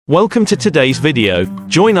Welcome to today's video.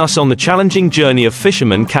 Join us on the challenging journey of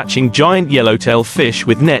fishermen catching giant yellowtail fish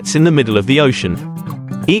with nets in the middle of the ocean.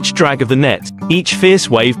 Each drag of the net, each fierce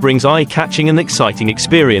wave brings eye-catching and exciting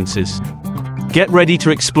experiences. Get ready to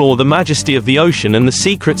explore the majesty of the ocean and the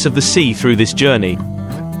secrets of the sea through this journey.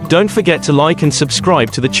 Don't forget to like and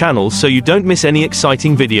subscribe to the channel so you don't miss any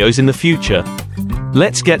exciting videos in the future.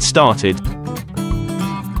 Let's get started.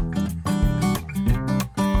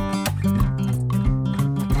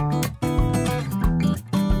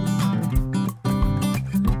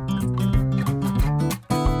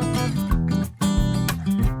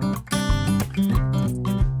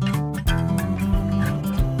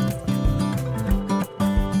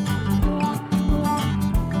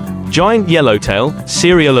 Giant yellowtail,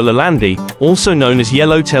 Serial lalandi, also known as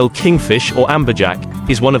yellowtail kingfish or amberjack,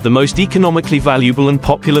 is one of the most economically valuable and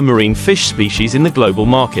popular marine fish species in the global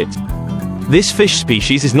market. This fish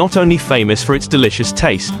species is not only famous for its delicious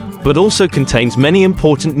taste, but also contains many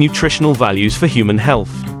important nutritional values for human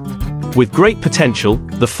health. With great potential,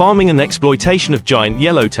 the farming and exploitation of giant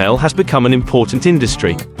yellowtail has become an important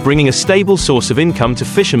industry, bringing a stable source of income to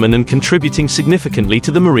fishermen and contributing significantly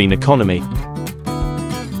to the marine economy.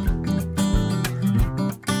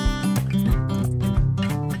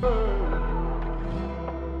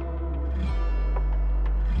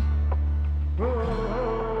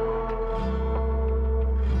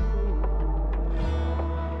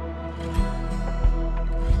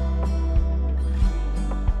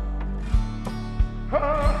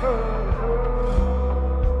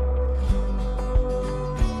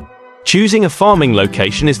 Choosing a farming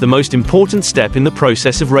location is the most important step in the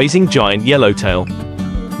process of raising giant yellowtail.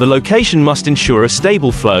 The location must ensure a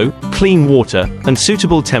stable flow, clean water, and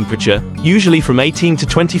suitable temperature, usually from 18 to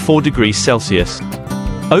 24 degrees Celsius.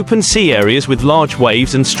 Open sea areas with large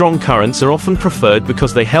waves and strong currents are often preferred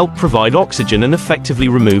because they help provide oxygen and effectively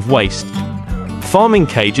remove waste. Farming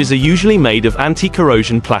cages are usually made of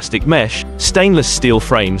anti-corrosion plastic mesh, stainless steel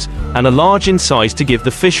frames, and are large in size to give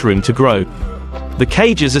the fish room to grow. The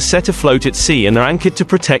cages are set afloat at sea and are anchored to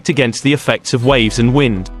protect against the effects of waves and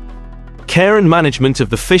wind. Care and management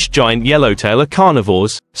of the fish giant yellowtail are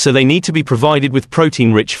carnivores, so they need to be provided with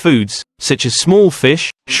protein-rich foods, such as small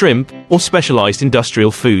fish, shrimp, or specialized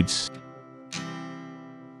industrial foods.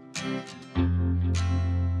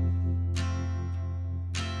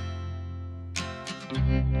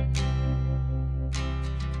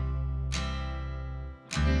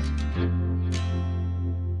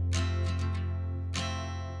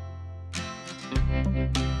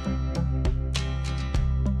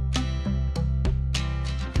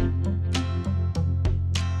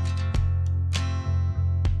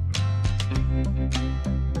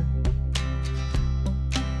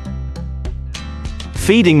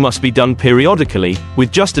 Feeding must be done periodically,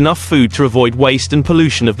 with just enough food to avoid waste and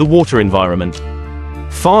pollution of the water environment.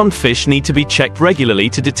 Farmed fish need to be checked regularly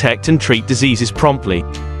to detect and treat diseases promptly.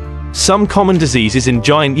 Some common diseases in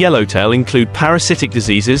giant yellowtail include parasitic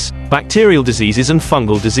diseases, bacterial diseases and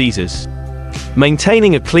fungal diseases.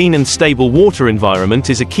 Maintaining a clean and stable water environment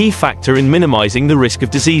is a key factor in minimizing the risk of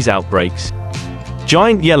disease outbreaks.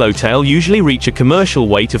 Giant yellowtail usually reach a commercial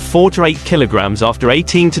weight of 4 to 8 kilograms after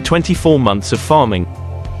 18 to 24 months of farming.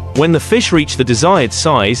 When the fish reach the desired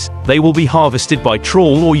size, they will be harvested by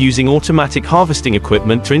trawl or using automatic harvesting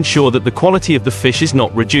equipment to ensure that the quality of the fish is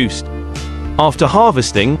not reduced. After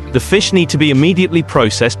harvesting, the fish need to be immediately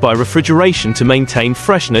processed by refrigeration to maintain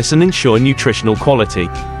freshness and ensure nutritional quality.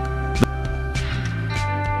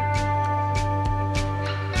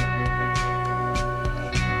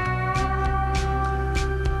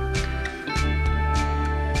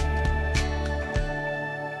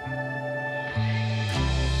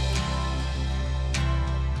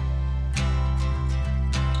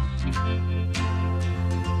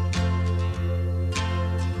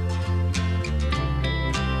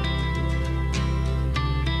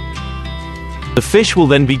 The fish will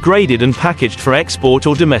then be graded and packaged for export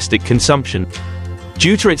or domestic consumption.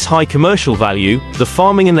 Due to its high commercial value, the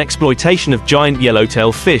farming and exploitation of giant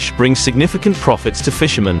yellowtail fish brings significant profits to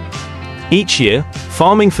fishermen. Each year,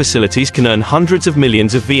 farming facilities can earn hundreds of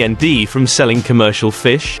millions of VND from selling commercial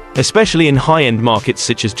fish, especially in high-end markets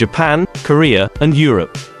such as Japan, Korea, and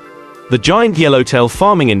Europe. The giant yellowtail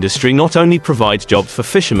farming industry not only provides jobs for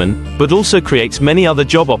fishermen, but also creates many other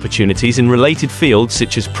job opportunities in related fields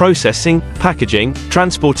such as processing, packaging,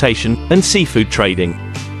 transportation, and seafood trading.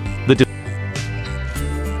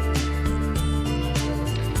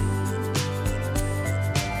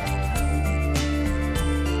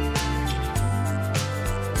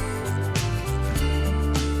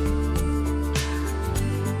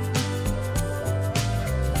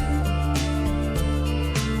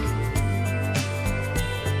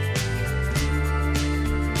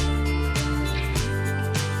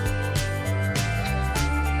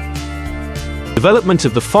 Development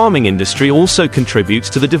of the farming industry also contributes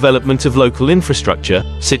to the development of local infrastructure,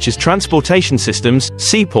 such as transportation systems,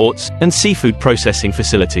 seaports, and seafood processing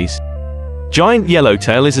facilities. Giant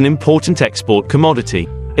yellowtail is an important export commodity,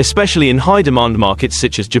 especially in high-demand markets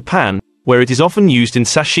such as Japan, where it is often used in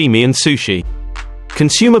sashimi and sushi.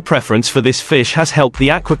 Consumer preference for this fish has helped the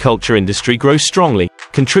aquaculture industry grow strongly,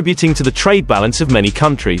 contributing to the trade balance of many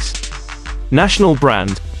countries. National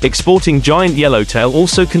brand. Exporting giant yellowtail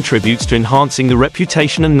also contributes to enhancing the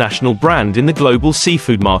reputation and national brand in the global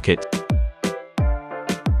seafood market.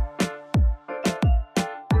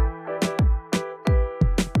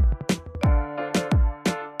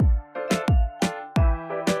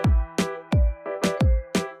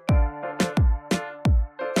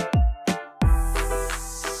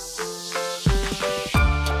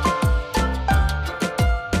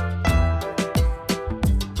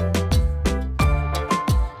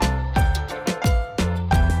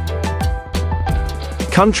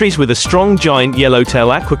 Countries with a strong giant yellowtail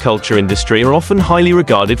aquaculture industry are often highly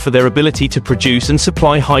regarded for their ability to produce and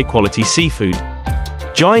supply high-quality seafood.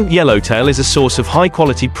 Giant yellowtail is a source of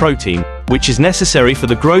high-quality protein, which is necessary for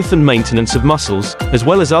the growth and maintenance of muscles, as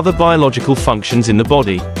well as other biological functions in the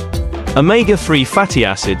body. Omega-3 fatty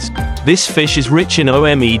acids. This fish is rich in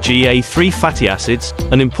omega-3 fatty acids,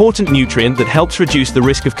 an important nutrient that helps reduce the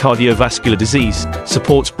risk of cardiovascular disease,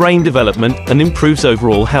 supports brain development, and improves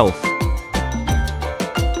overall health.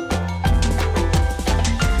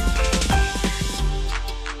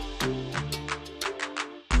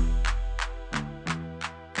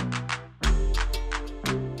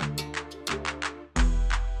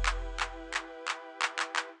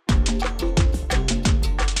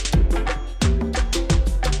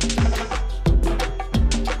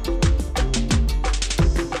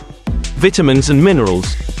 Vitamins and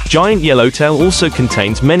minerals. Giant yellowtail also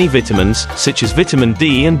contains many vitamins, such as vitamin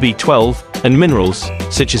D and B12, and minerals,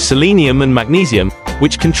 such as selenium and magnesium,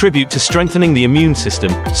 which contribute to strengthening the immune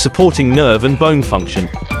system, supporting nerve and bone function.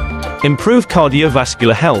 Improve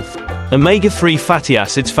cardiovascular health. Omega-3 fatty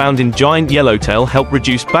acids found in giant yellowtail help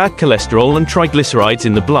reduce bad cholesterol and triglycerides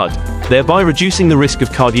in the blood, thereby reducing the risk of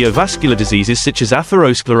cardiovascular diseases such as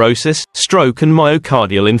atherosclerosis, stroke and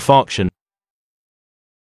myocardial infarction.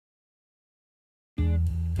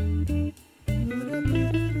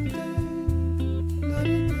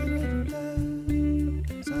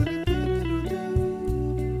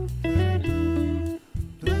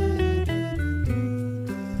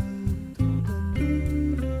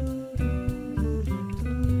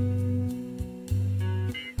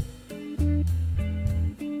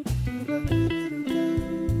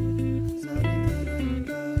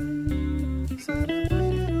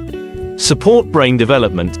 Support brain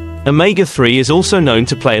development. Omega-3 is also known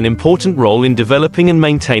to play an important role in developing and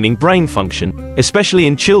maintaining brain function, especially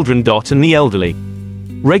in children and the elderly.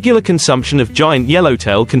 Regular consumption of giant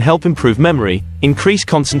yellowtail can help improve memory, increase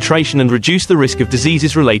concentration and reduce the risk of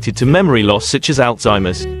diseases related to memory loss such as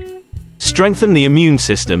Alzheimer's. Strengthen the immune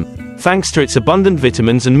system. Thanks to its abundant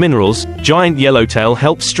vitamins and minerals, giant yellowtail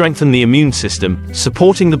helps strengthen the immune system,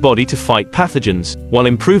 supporting the body to fight pathogens, while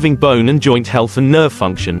improving bone and joint health and nerve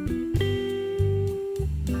function.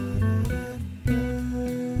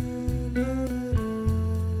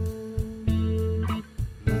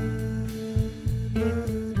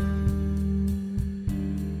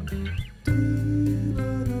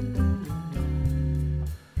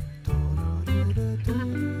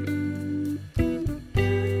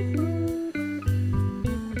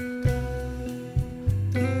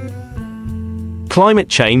 Climate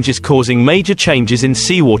change is causing major changes in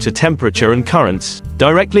seawater temperature and currents,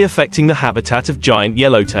 directly affecting the habitat of giant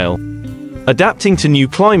yellowtail. Adapting to new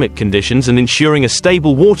climate conditions and ensuring a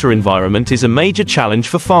stable water environment is a major challenge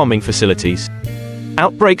for farming facilities.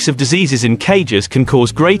 Outbreaks of diseases in cages can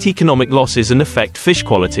cause great economic losses and affect fish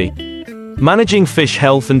quality. Managing fish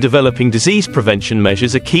health and developing disease prevention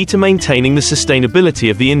measures are key to maintaining the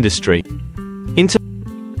sustainability of the industry.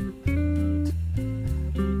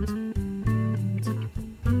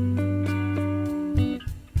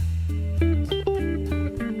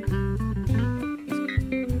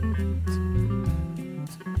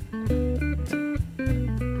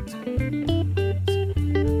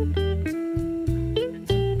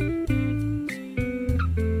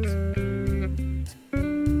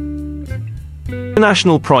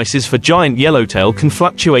 International prices for giant yellowtail can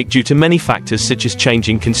fluctuate due to many factors such as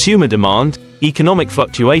changing consumer demand, economic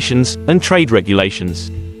fluctuations, and trade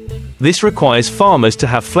regulations. This requires farmers to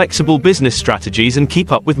have flexible business strategies and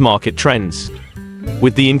keep up with market trends.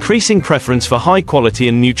 With the increasing preference for high-quality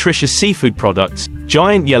and nutritious seafood products,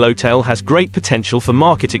 giant yellowtail has great potential for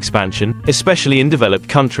market expansion, especially in developed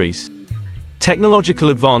countries.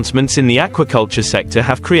 Technological advancements in the aquaculture sector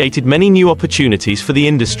have created many new opportunities for the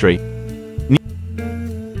industry.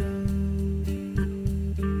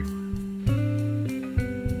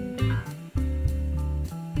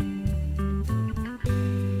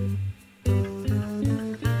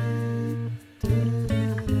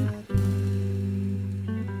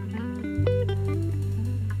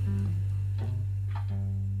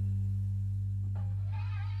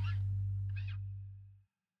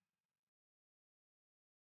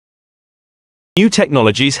 New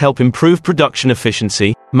technologies help improve production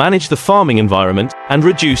efficiency, manage the farming environment, and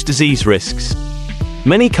reduce disease risks.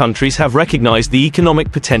 Many countries have recognized the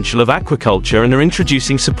economic potential of aquaculture and are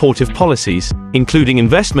introducing supportive policies, including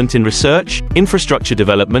investment in research, infrastructure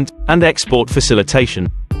development, and export facilitation.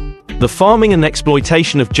 The farming and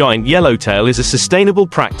exploitation of giant yellowtail is a sustainable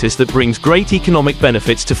practice that brings great economic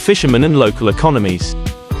benefits to fishermen and local economies.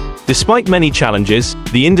 Despite many challenges,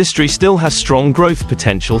 the industry still has strong growth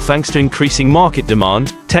potential thanks to increasing market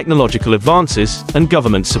demand, technological advances, and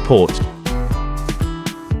government support.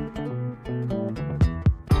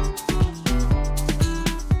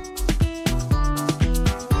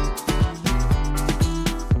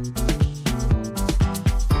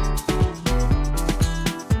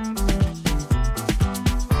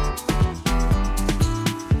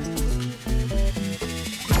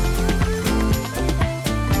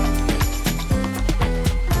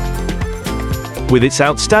 With its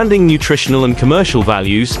outstanding nutritional and commercial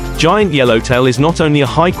values, giant yellowtail is not only a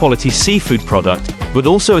high-quality seafood product, but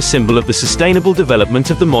also a symbol of the sustainable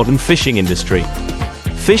development of the modern fishing industry.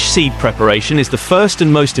 Fish seed preparation is the first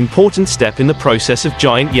and most important step in the process of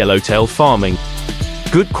giant yellowtail farming.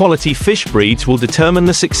 Good quality fish breeds will determine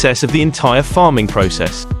the success of the entire farming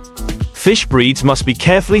process. Fish breeds must be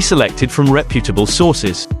carefully selected from reputable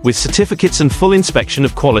sources, with certificates and full inspection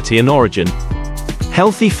of quality and origin.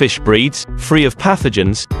 Healthy fish breeds, free of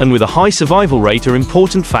pathogens, and with a high survival rate are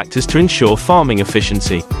important factors to ensure farming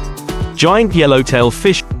efficiency. Giant yellowtail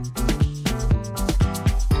fish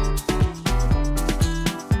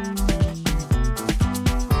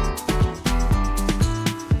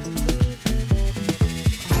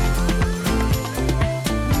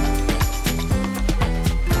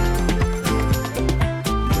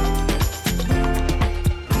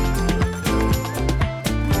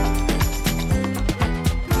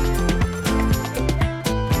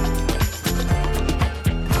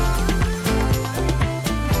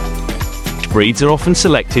breeds are often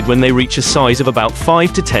selected when they reach a size of about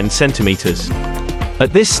 5 to 10 centimeters.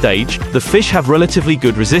 At this stage, the fish have relatively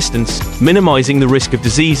good resistance, minimizing the risk of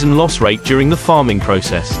disease and loss rate during the farming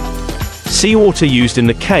process. Seawater used in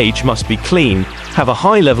the cage must be clean, have a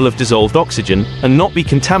high level of dissolved oxygen, and not be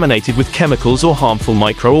contaminated with chemicals or harmful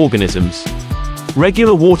microorganisms.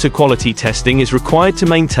 Regular water quality testing is required to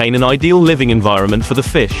maintain an ideal living environment for the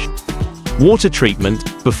fish. Water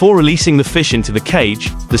treatment. Before releasing the fish into the cage,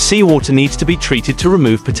 the seawater needs to be treated to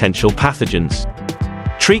remove potential pathogens.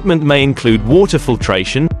 Treatment may include water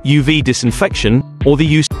filtration, UV disinfection, or the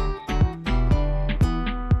use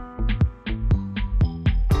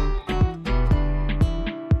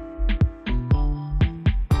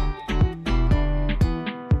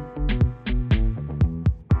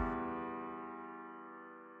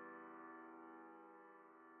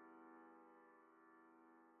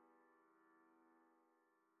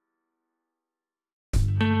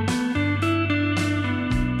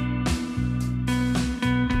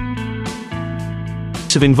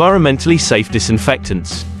of environmentally safe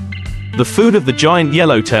disinfectants. The food of the giant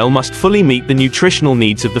yellowtail must fully meet the nutritional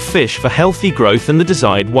needs of the fish for healthy growth and the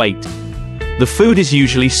desired weight. The food is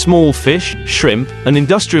usually small fish, shrimp, and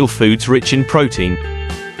industrial foods rich in protein.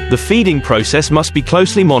 The feeding process must be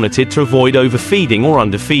closely monitored to avoid overfeeding or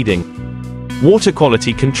underfeeding. Water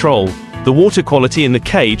quality control. The water quality in the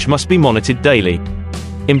cage must be monitored daily.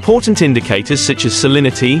 Important indicators such as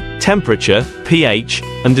salinity, temperature, pH,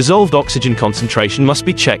 and dissolved oxygen concentration must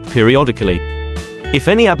be checked periodically. If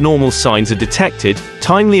any abnormal signs are detected,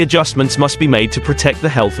 timely adjustments must be made to protect the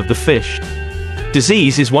health of the fish.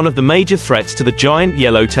 Disease is one of the major threats to the giant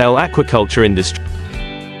yellowtail aquaculture industry.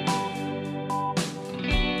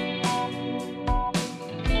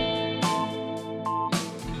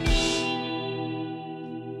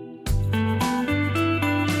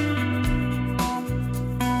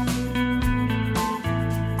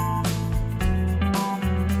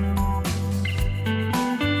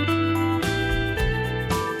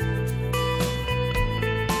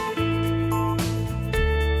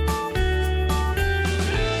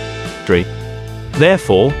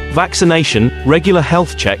 Therefore, vaccination, regular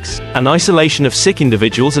health checks, and isolation of sick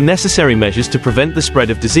individuals are necessary measures to prevent the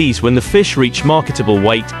spread of disease. When the fish reach marketable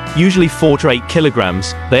weight, usually 4 to 8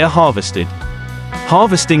 kilograms, they are harvested.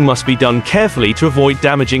 Harvesting must be done carefully to avoid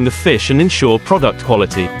damaging the fish and ensure product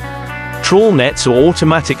quality. Trawl nets or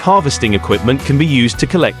automatic harvesting equipment can be used to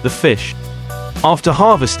collect the fish. After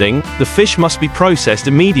harvesting, the fish must be processed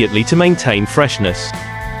immediately to maintain freshness.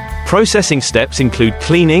 Processing steps include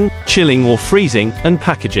cleaning, chilling or freezing, and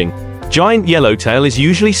packaging. Giant yellowtail is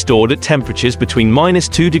usually stored at temperatures between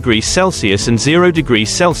 -2 degrees Celsius and 0 degrees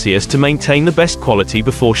Celsius to maintain the best quality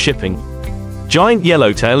before shipping. Giant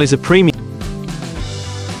yellowtail is a premium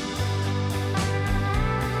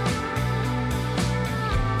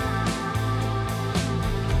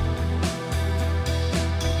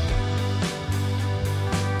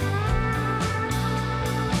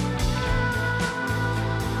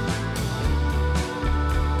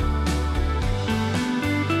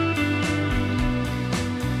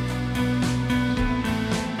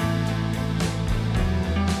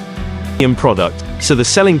product, so the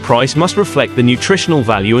selling price must reflect the nutritional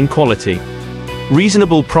value and quality.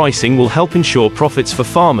 Reasonable pricing will help ensure profits for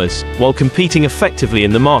farmers, while competing effectively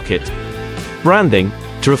in the market. Branding.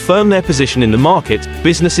 To affirm their position in the market,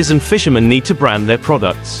 businesses and fishermen need to brand their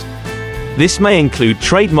products. This may include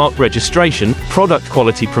trademark registration, product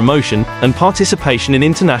quality promotion, and participation in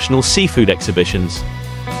international seafood exhibitions.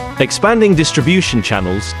 Expanding distribution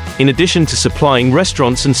channels. In addition to supplying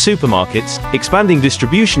restaurants and supermarkets, expanding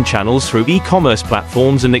distribution channels through e-commerce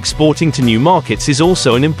platforms and exporting to new markets is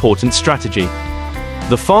also an important strategy.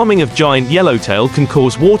 The farming of giant yellowtail can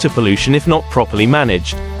cause water pollution if not properly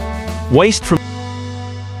managed. Waste from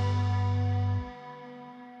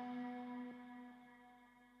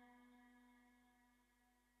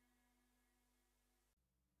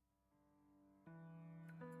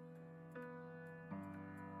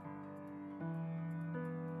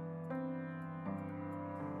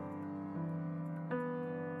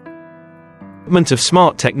development of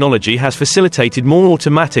smart technology has facilitated more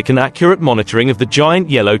automatic and accurate monitoring of the giant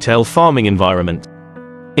yellowtail farming environment.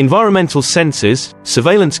 Environmental sensors,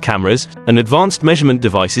 surveillance cameras, and advanced measurement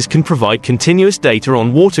devices can provide continuous data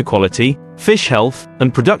on water quality, fish health,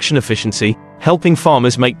 and production efficiency, helping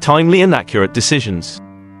farmers make timely and accurate decisions.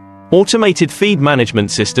 Automated feed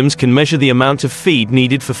management systems can measure the amount of feed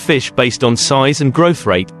needed for fish based on size and growth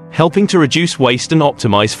rate, helping to reduce waste and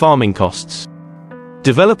optimize farming costs.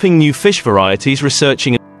 Developing new fish varieties.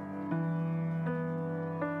 Researching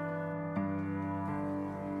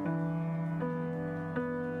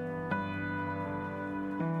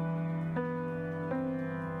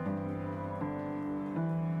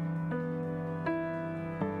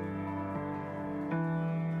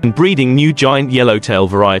and breeding new giant yellowtail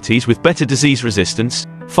varieties with better disease resistance,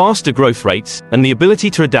 faster growth rates, and the ability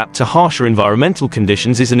to adapt to harsher environmental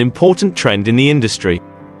conditions is an important trend in the industry.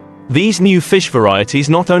 These new fish varieties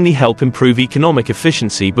not only help improve economic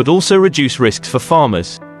efficiency but also reduce risks for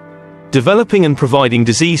farmers. Developing and providing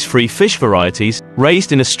disease-free fish varieties,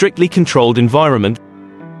 raised in a strictly controlled environment,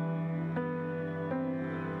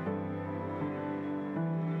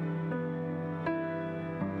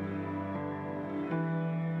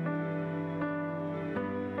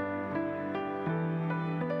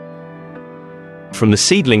 from the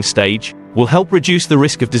seedling stage, will help reduce the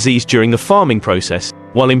risk of disease during the farming process,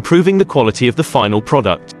 while improving the quality of the final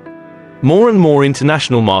product. More and more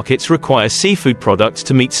international markets require seafood products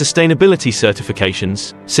to meet sustainability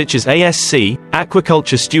certifications, such as ASC,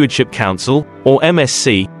 Aquaculture Stewardship Council, or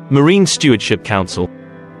MSC, Marine Stewardship Council.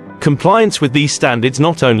 Compliance with these standards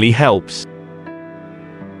not only helps